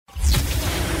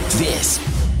This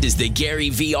is the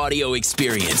Gary V audio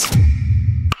experience.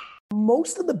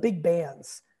 Most of the big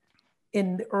bands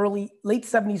in the late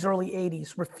 70s, early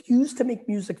 80s refused to make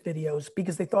music videos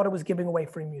because they thought it was giving away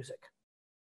free music.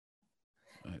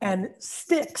 And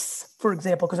Styx, for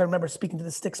example, because I remember speaking to the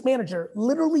Styx manager,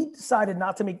 literally decided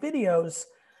not to make videos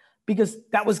because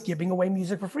that was giving away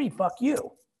music for free. Fuck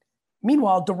you.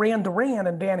 Meanwhile, Duran Duran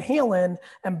and Van Halen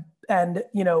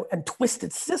and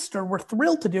Twisted Sister were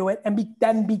thrilled to do it and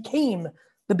then became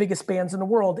the biggest bands in the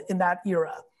world in that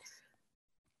era.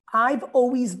 I've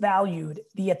always valued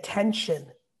the attention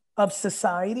of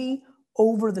society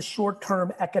over the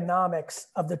short-term economics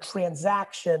of the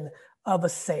transaction of a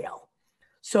sale.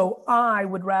 So I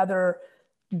would rather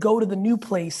go to the new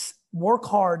place, work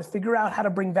hard, figure out how to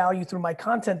bring value through my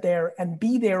content there, and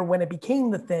be there when it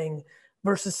became the thing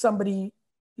versus somebody.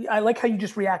 I like how you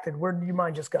just reacted. Where did your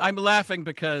mind just go? I'm laughing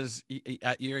because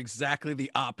you're exactly the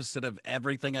opposite of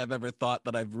everything I've ever thought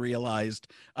that I've realized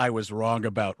I was wrong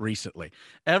about recently.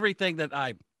 Everything that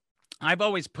I've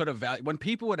always put a value. When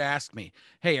people would ask me,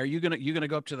 "Hey, are you gonna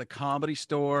go up to the Comedy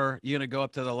Store? You gonna go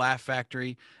up to the Laugh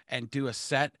Factory and do a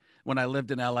set?" When I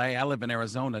lived in LA, I live in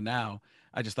Arizona now.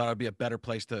 I just thought it'd be a better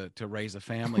place to raise a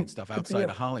family and stuff outside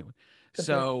of Hollywood.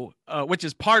 So, which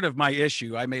is part of my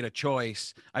issue. I made a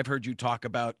choice. I've heard you talk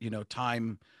about,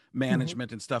 time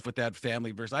management and stuff with that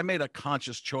family versus. I made a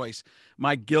conscious choice.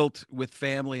 My guilt with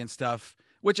family and stuff,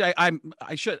 which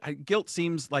guilt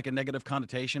seems like a negative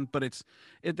connotation, but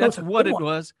that's what it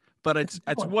was. But it's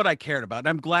what I cared about. And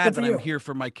I'm glad that I'm here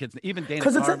for my kids. Even Dana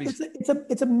Carvey's.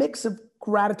 It's a mix of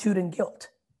gratitude and guilt.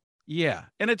 Yeah,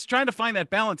 and it's trying to find that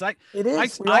balance. It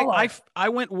is. I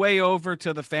went way over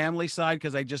to the family side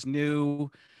because I just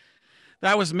knew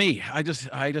that was me. I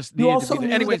just needed to be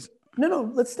there. Anyways.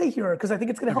 No, let's stay here because I think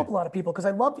it's going to help a lot of people because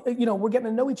I love, we're getting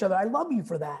to know each other. I love you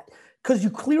for that because you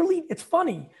clearly, it's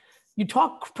funny. You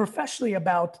talk professionally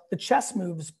about the chess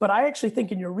moves, but I actually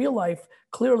think in your real life,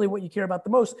 clearly what you care about the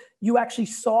most, you actually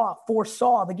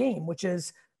foresaw the game, which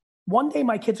is one day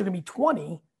my kids are going to be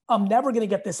 20. I'm never going to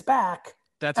get this back.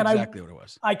 That's exactly what it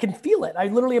was. I can feel it. I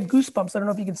literally have goosebumps. I don't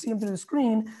know if you can see him through the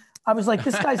screen. I was like,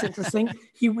 this guy's interesting.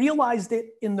 He realized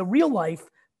it in the real life,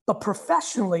 but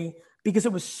professionally, because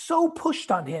it was so pushed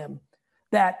on him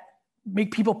that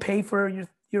make people pay for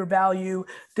your value.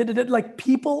 Like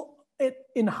people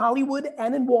in Hollywood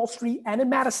and in Wall Street and in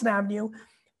Madison Avenue,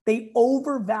 they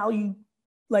overvalue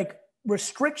like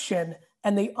restriction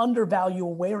and they undervalue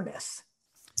awareness.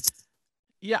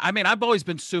 Yeah, I mean, I've always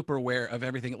been super aware of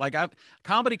everything. Like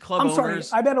comedy club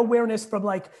owners. I've had awareness from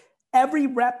like every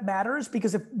rep matters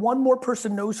because if one more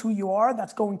person knows who you are,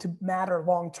 that's going to matter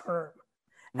long term.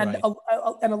 And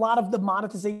right. And a lot of the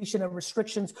monetization and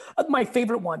restrictions. My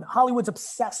favorite one, Hollywood's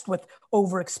obsessed with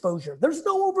overexposure. There's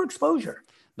no overexposure.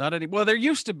 Not any. Well, there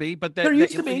used to be, but there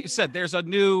used to be. You said there's a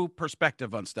new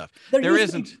perspective on stuff. There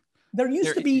isn't. There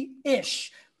used to be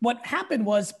ish. What happened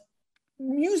was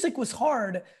music was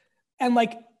hard. And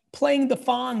like playing the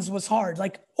Fonz was hard.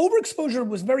 Like overexposure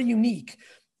was very unique.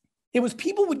 It was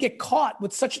people would get caught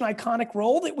with such an iconic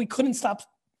role that we couldn't stop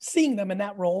seeing them in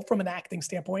that role from an acting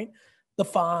standpoint. The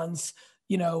Fonz,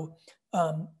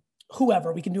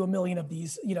 whoever, we can do a million of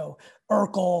these,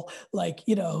 Urkel,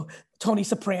 Tony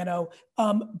Soprano.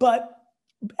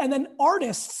 And then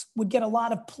artists would get a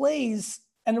lot of plays.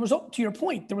 And there was, to your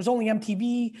point, there was only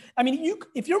MTV. I mean,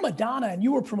 if you're Madonna and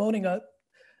you were promoting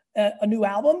a new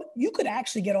album, you could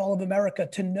actually get all of America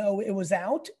to know it was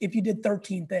out if you did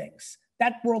 13 things.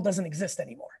 That world doesn't exist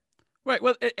anymore. Right.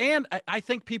 Well, and I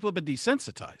think people have been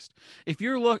desensitized. If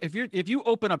you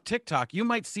open up TikTok, you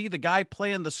might see the guy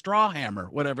playing the straw hammer,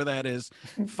 whatever that is,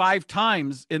 5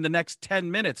 times in the next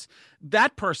 10 minutes.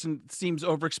 That person seems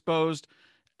overexposed.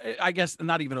 I guess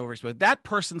not even overexposed. That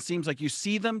person seems like you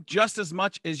see them just as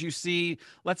much as you see,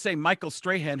 let's say, Michael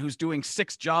Strahan, who's doing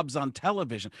 6 jobs on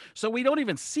television. So we don't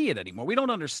even see it anymore. We don't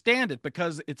understand it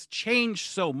because it's changed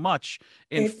so much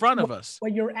in front of us.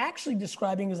 What you're actually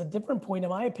describing is a different point, in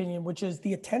my opinion, which is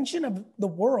the attention of the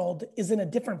world is in a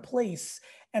different place.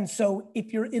 And so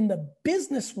if you're in the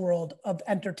business world of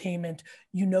entertainment,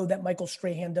 you know that Michael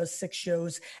Strahan does 6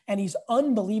 shows and he's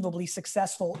unbelievably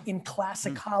successful in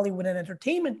classic Hollywood and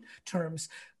entertainment terms.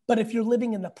 But if you're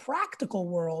living in the practical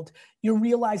world, you're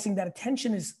realizing that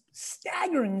attention is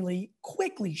staggeringly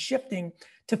quickly shifting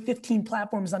to 15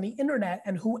 platforms on the internet,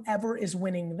 and whoever is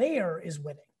winning there is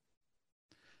winning.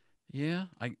 Yeah,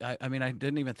 I mean, I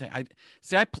didn't even think.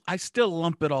 I still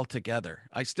lump it all together.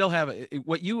 I still have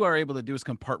what you are able to do is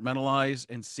compartmentalize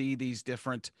and see these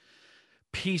different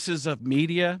pieces of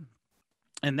media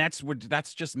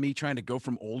that's just me trying to go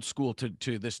from old school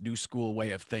to this new school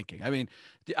way of thinking. I mean,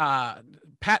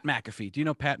 Pat McAfee. Do you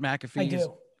know Pat McAfee? I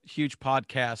do. Huge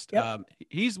podcast. Yep.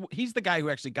 He's the guy who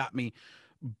actually got me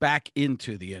back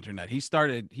into the internet. He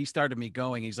started me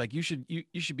going. He's like, you should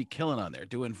be killing on there,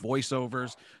 doing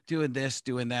voiceovers, doing this,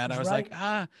 doing that. I was like,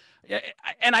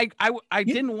 and I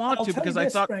didn't want to because I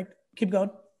thought, Frank, keep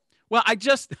going. Well, I'll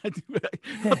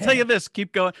tell you this,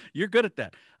 keep going. You're good at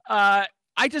that.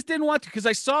 I just didn't want to because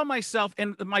I saw myself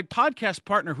and my podcast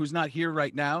partner who's not here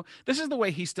right now. This is the way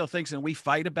he still thinks, and we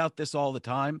fight about this all the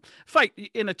time. Fight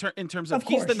in terms of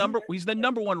he's the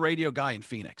number one radio guy in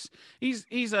Phoenix. He's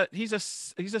a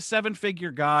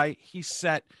 7-figure guy. He's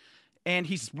set, and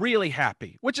he's really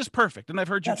happy, which is perfect. And I've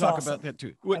heard you talk about that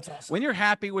too. That's awesome. When you're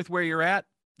happy with where you're at,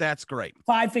 that's great.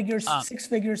 5 figures, 6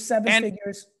 figures, 7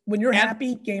 figures. When you're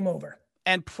happy, game over.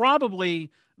 And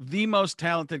probably the most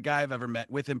talented guy I've ever met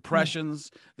with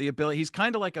impressions, the ability. He's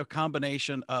kind of like a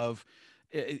combination of,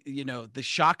 the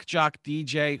shock jock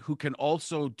DJ who can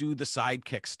also do the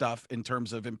sidekick stuff in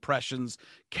terms of impressions,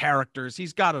 characters.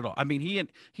 He's got it all. I mean, he and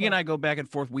I go back and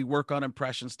forth. We work on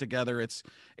impressions together. It's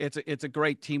a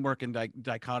great teamwork and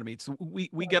dichotomy.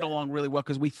 We get along really well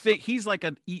because we think he's like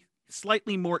a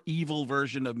slightly more evil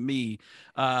version of me,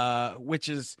 which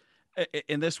is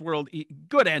in this world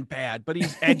good and bad, but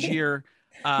he's edgier.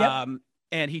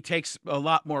 And he takes a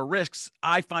lot more risks.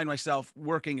 I find myself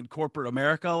working in corporate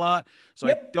America a lot, so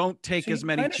I don't take as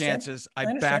many chances.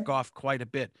 I back off quite a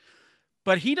bit.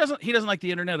 But he doesn't like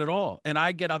the internet at all. And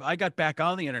I got back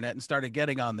on the internet and started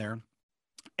getting on there.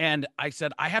 And I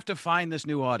said, I have to find this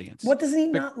new audience. What does he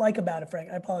not like about it, Frank?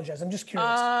 I apologize. I'm just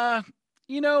curious.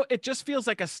 It just feels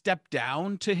like a step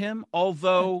down to him.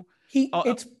 Although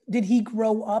did he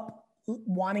grow up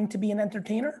wanting to be an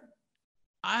entertainer?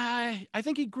 I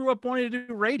think he grew up wanting to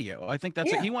do radio. I think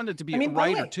that's he wanted to be a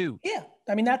writer too. Yeah.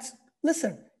 I mean, it's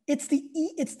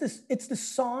the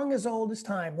song as old as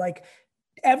time. Like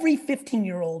every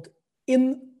 15-year-old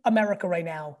in America right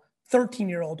now,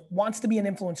 13-year-old wants to be an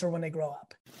influencer when they grow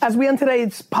up. As we end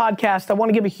today's podcast, I want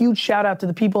to give a huge shout out to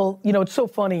the people, it's so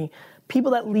funny,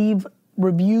 people that leave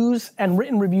reviews and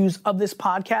written reviews of this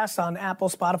podcast on Apple,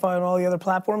 Spotify, and all the other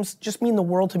platforms just mean the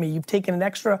world to me. You've taken an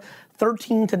extra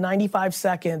 13 to 95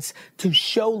 seconds to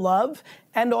show love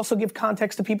and also give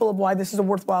context to people of why this is a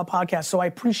worthwhile podcast. So I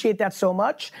appreciate that so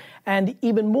much. And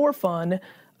even more fun,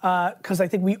 because I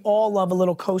think we all love a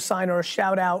little cosign or a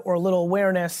shout out or a little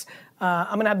awareness.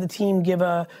 I'm gonna have the team give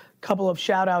a couple of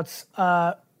shout outs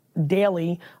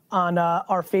daily on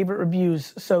our favorite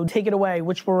reviews. So take it away.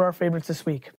 Which were our favorites this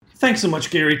week? Thanks so much,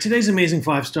 Gary. Today's amazing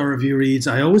 5-star review reads,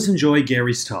 I always enjoy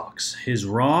Gary's talks. His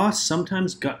raw,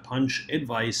 sometimes gut punch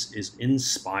advice is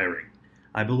inspiring.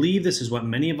 I believe this is what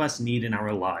many of us need in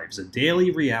our lives, a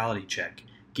daily reality check.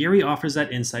 Gary offers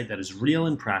that insight that is real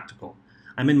and practical.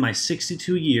 I'm in my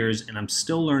 62 years and I'm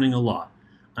still learning a lot.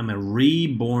 I'm a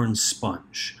reborn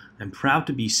sponge. I'm proud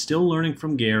to be still learning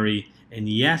from Gary, and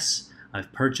yes,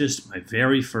 I've purchased my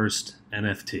very first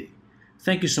NFT.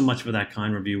 Thank you so much for that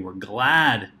kind review. We're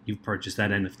glad you've purchased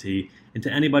that NFT. And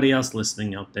to anybody else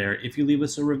listening out there, if you leave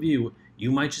us a review,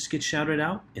 you might just get shouted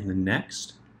out in the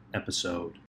next episode.